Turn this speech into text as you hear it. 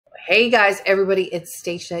Hey guys, everybody, it's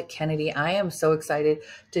Stacia Kennedy. I am so excited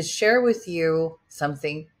to share with you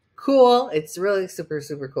something cool. It's really super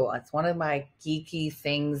cool. It's one of my geeky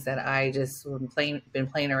things that I just been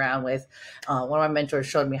playing around with. One of my mentors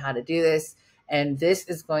showed me how to do this, and this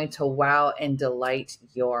is going to wow and delight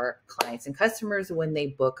your clients and customers when they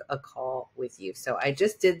book a call with you. So I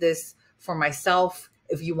just did this for myself.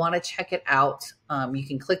 If you want to check it out, you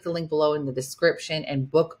can click the link below in the description and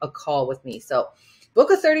book a call with me. So book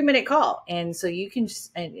a 30-minute call. And so you can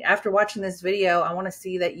just, and after watching this video, I want to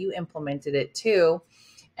see that you implemented it too.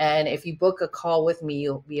 And if you book a call with me,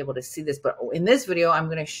 you'll be able to see this. But in this video, I'm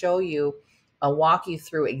going to show you, I'll walk you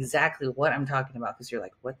through exactly what I'm talking about, because you're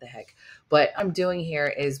like, what the heck? But what I'm doing here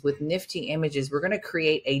is with Nifty Images, we're going to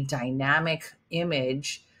create a dynamic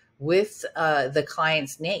image with the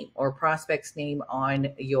client's name or prospect's name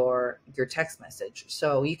on your text message.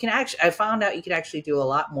 So you can actually, I found out you can actually do a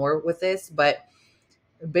lot more with this, but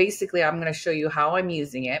basically I'm going to show you how I'm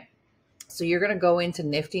using it. So you're going to go into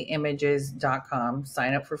niftyimages.com,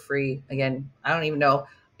 sign up for free. Again, I don't even know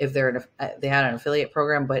if they had an affiliate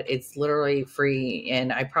program, but it's literally free.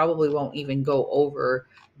 And I probably won't even go over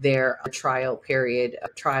their trial period,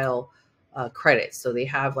 trial credits. So they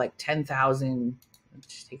have like 10,000.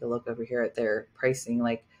 Let's take a look over here at their pricing.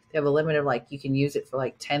 Like they have a limit of like, you can use it for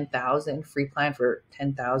like 10,000, free plan for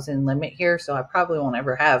 10,000 limit here. So I probably won't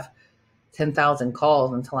ever have 10,000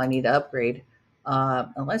 calls until I need to upgrade,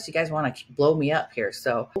 unless you guys want to blow me up here.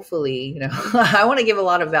 So hopefully, I want to give a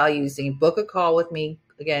lot of value. So you book a call with me.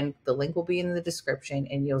 Again, the link will be in the description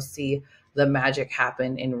and you'll see the magic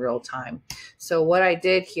happen in real time. So what I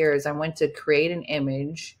did here is I went to create an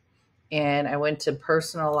image and I went to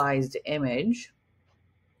personalized image.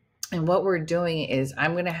 And what we're doing is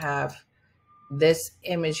I'm going to have this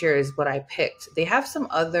image here is what I picked. They have some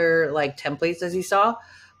other like templates, as you saw,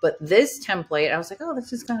 but this template, I was like, oh,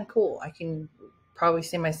 this is kind of cool. I can probably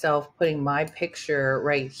see myself putting my picture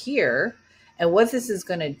right here. And what this is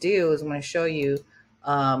going to do is I'm going to show you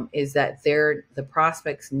is that the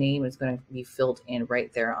prospect's name is going to be filled in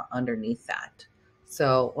right there underneath that.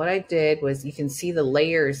 So what I did was, you can see the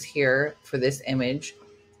layers here for this image.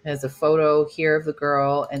 There's a photo here of the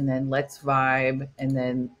girl, and then let's vibe, and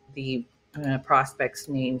then the prospect's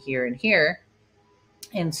name here and here.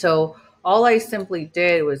 And so all I simply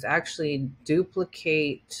did was actually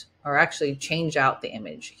duplicate, or actually change out the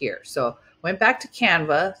image here. So went back to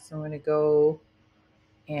Canva. So I'm going to go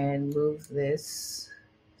and move this,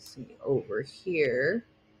 see, over here.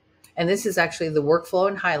 And this is actually the workflow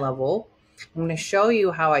in HighLevel. I'm going to show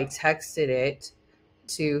you how I texted it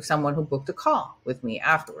to someone who booked a call with me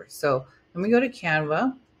afterwards. So let me go to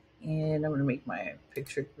Canva, and I'm going to make my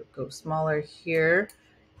picture go smaller here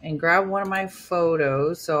and grab one of my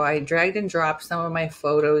photos. So I dragged and dropped some of my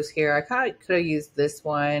photos here. I could have used this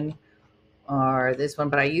one or this one,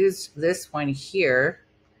 but I used this one here.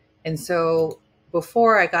 And so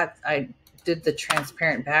before I did the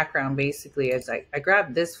transparent background, basically, as I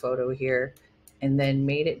grabbed this photo here and then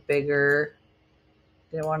made it bigger.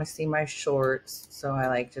 Didn't want to see my shorts, so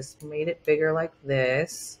I just made it bigger like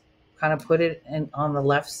this, kind of put it on the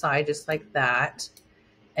left side just like that.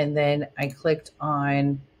 And then I clicked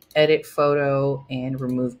on edit photo and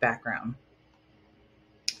remove background.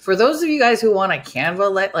 For those of you guys who want a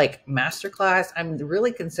Canva masterclass, I'm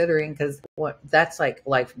really considering, because that's like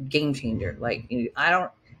game changer. I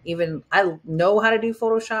know how to do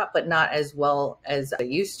Photoshop, but not as well as I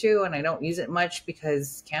used to, and I don't use it much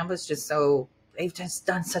because Canva's just so, they've just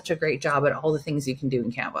done such a great job at all the things you can do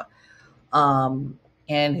in Canva.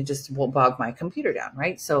 And it just won't bog my computer down,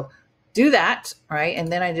 right? So do that, right?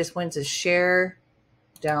 And then I just went to share,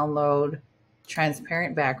 download,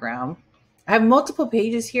 transparent background. I have multiple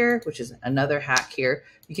pages here, which is another hack here.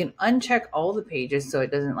 You can uncheck all the pages so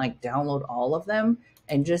it doesn't download all of them,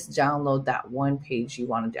 and just download that one page you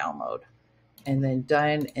want to download. And then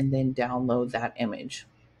done, and then download that image.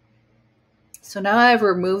 So now I've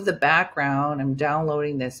removed the background. I'm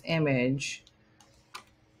downloading this image.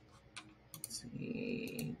 Let's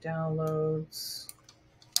see, downloads,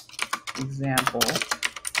 example.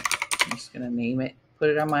 I'm just going to name it, put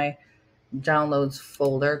it on my downloads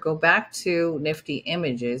folder, go back to Nifty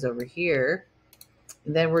Images over here.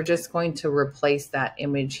 And then we're just going to replace that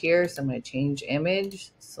image here. So I'm going to change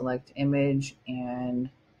image, select image, and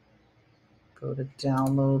go to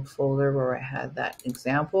download folder where I had that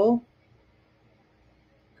example.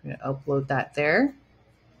 I'm going to upload that there.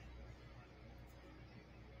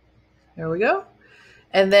 There we go.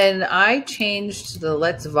 And then I changed the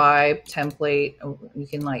Let's Vibe template. You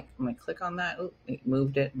can I'm going to click on that. Oh, it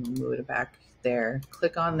moved it and move it back there.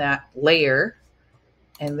 Click on that layer.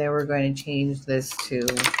 And then we're going to change this to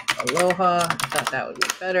Aloha. I thought that would be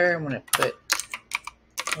better. I'm going to put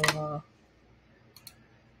Aloha.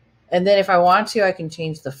 And then if I want to, I can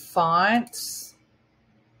change the fonts,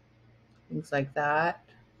 things like that.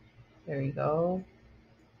 There you go.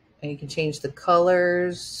 And you can change the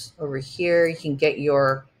colors over here. You can get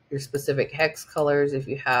your specific hex colors if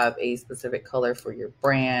you have a specific color for your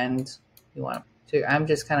brand. You want to. I'm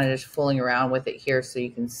just kind of just fooling around with it here so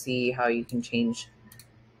you can see how you can change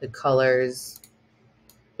the colors.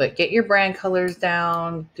 But get your brand colors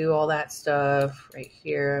down, do all that stuff right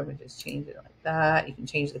here. I'm going to just change it like that. You can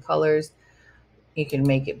change the colors. You can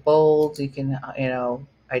make it bold. You can,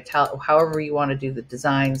 however you want to do the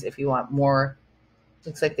designs. If you want more,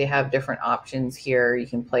 looks like they have different options here. You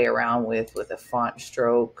can play around with a font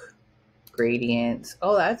stroke, gradients.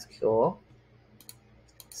 Oh, that's cool.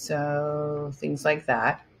 So things like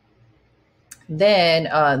that. Then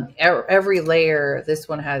every layer, this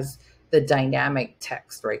one has the dynamic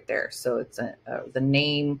text right there. So it's the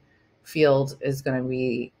name field is going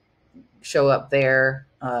to show up there.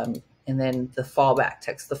 And then the fallback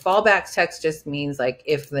text. The fallback text just means like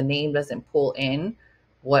if the name doesn't pull in,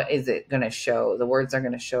 what is it going to show? The words are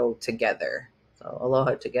going to show together. So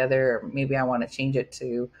aloha together, or maybe I want to change it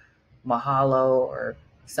to mahalo or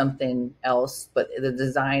something else, but the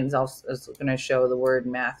design's also is going to show the word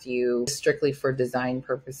Matthew strictly for design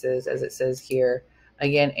purposes, as it says here.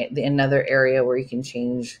 Again, another area where you can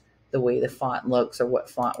change the way the font looks or what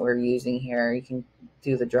font we're using here. You can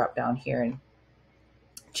do the drop down here and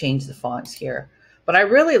change the fonts here. But I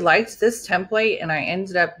really liked this template and I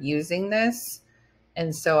ended up using this.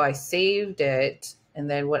 And so I saved it. And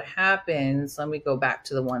then what happens, let me go back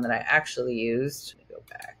to the one that I actually used. Let me go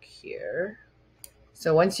back here.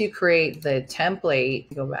 So once you create the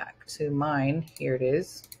template, go back to mine. Here it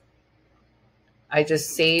is. I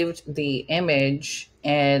just saved the image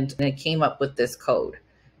and it came up with this code.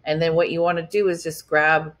 And then what you want to do is just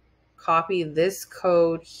copy this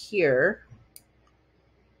code here.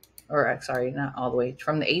 Or sorry, not all the way,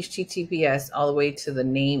 from the HTTPS all the way to the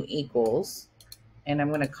name equals. And I'm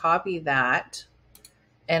going to copy that.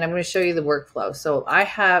 And I'm going to show you the workflow. So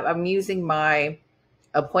I'm using my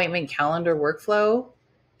appointment calendar workflow.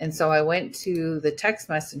 And so I went to the text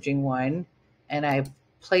messaging one and I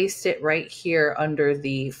placed it right here under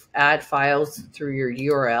the add files through your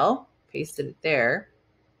URL, pasted it there.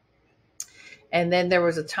 And then there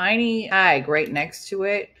was a tiny tag right next to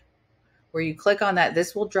it where you click on that,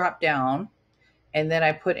 this will drop down. And then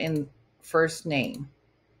I put in first name.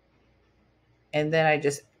 And then I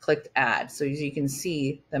just clicked add. So as you can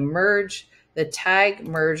see, the tag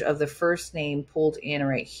merge of the first name pulled in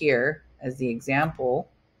right here as the example.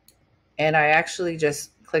 And I actually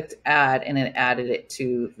just clicked add and it added it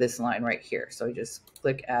to this line right here. So I just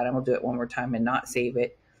click add and we'll do it one more time and not save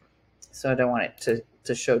it. So I don't want it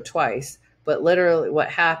to show twice. But literally what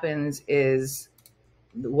happens is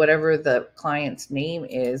whatever the client's name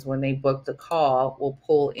is, when they book the call, we'll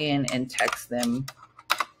pull in and text them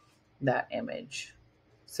that image.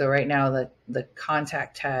 So right now the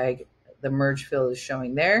contact tag, the merge field is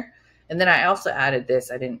showing there. And then I also added this.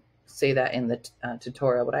 I didn't say that in the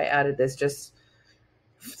tutorial, but I added this just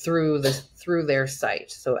through their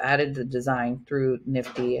site. So added the design through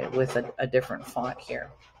Nifty with a different font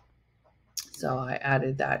here. So I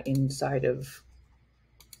added that inside of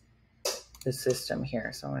the system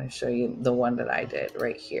here. So I'm going to show you the one that I did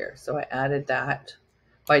right here. So I added that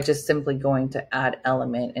by just simply going to add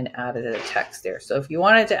element and added a text there. So if you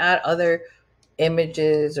wanted to add other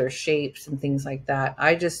images or shapes and things like that,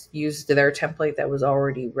 I just used their template that was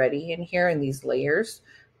already ready in here in these layers.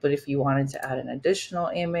 But if you wanted to add an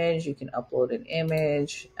additional image, you can upload an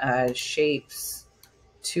image, add shapes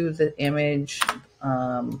to the image.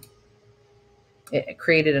 It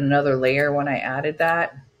created another layer when I added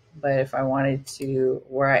that. But if I wanted to,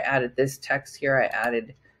 where I added this text here,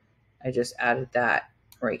 I just added that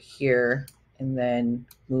right here and then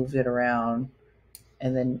moved it around.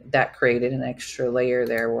 And then that created an extra layer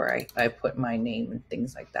there where I put my name and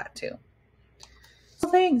things like that too.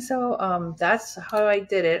 So that's how I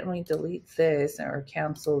did it. Let me delete this or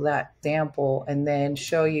cancel that example and then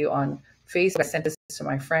show you on Facebook. I sent this to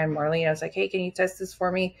my friend Marlene. I was like, hey, can you test this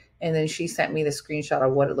for me? And then she sent me the screenshot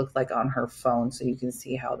of what it looked like on her phone. So you can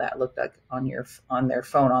see how that looked like on their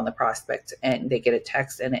phone on the prospect, and they get a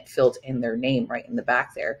text and it filled in their name right in the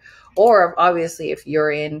back there. Or obviously if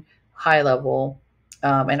you're in HighLevel,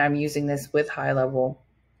 and I'm using this with HighLevel,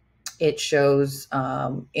 it shows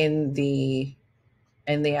in the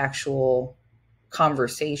actual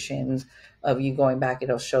conversations of you going back,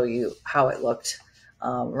 it'll show you how it looked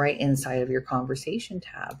right inside of your conversation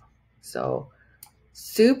tab. So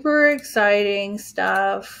Super exciting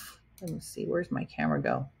stuff. Let me see, where's my camera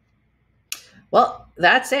go? Well,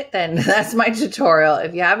 that's it then. That's my tutorial.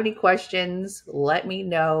 If you have any questions, let me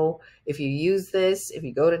know. If you use this, if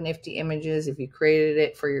you go to Nifty Images, if you created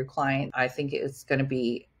it for your client, I think it's going to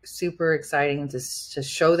be super exciting to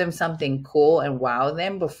show them something cool and wow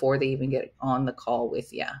them before they even get on the call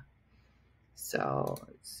with you. So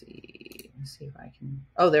let's see if I can,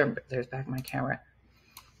 oh, there's back my camera.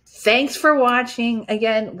 Thanks for watching.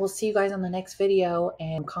 Again, we'll see you guys on the next video,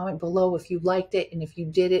 and comment below if you liked it and if you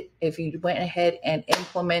did it, if you went ahead and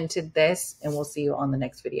implemented this, and we'll see you on the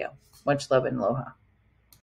next video. Much love and aloha.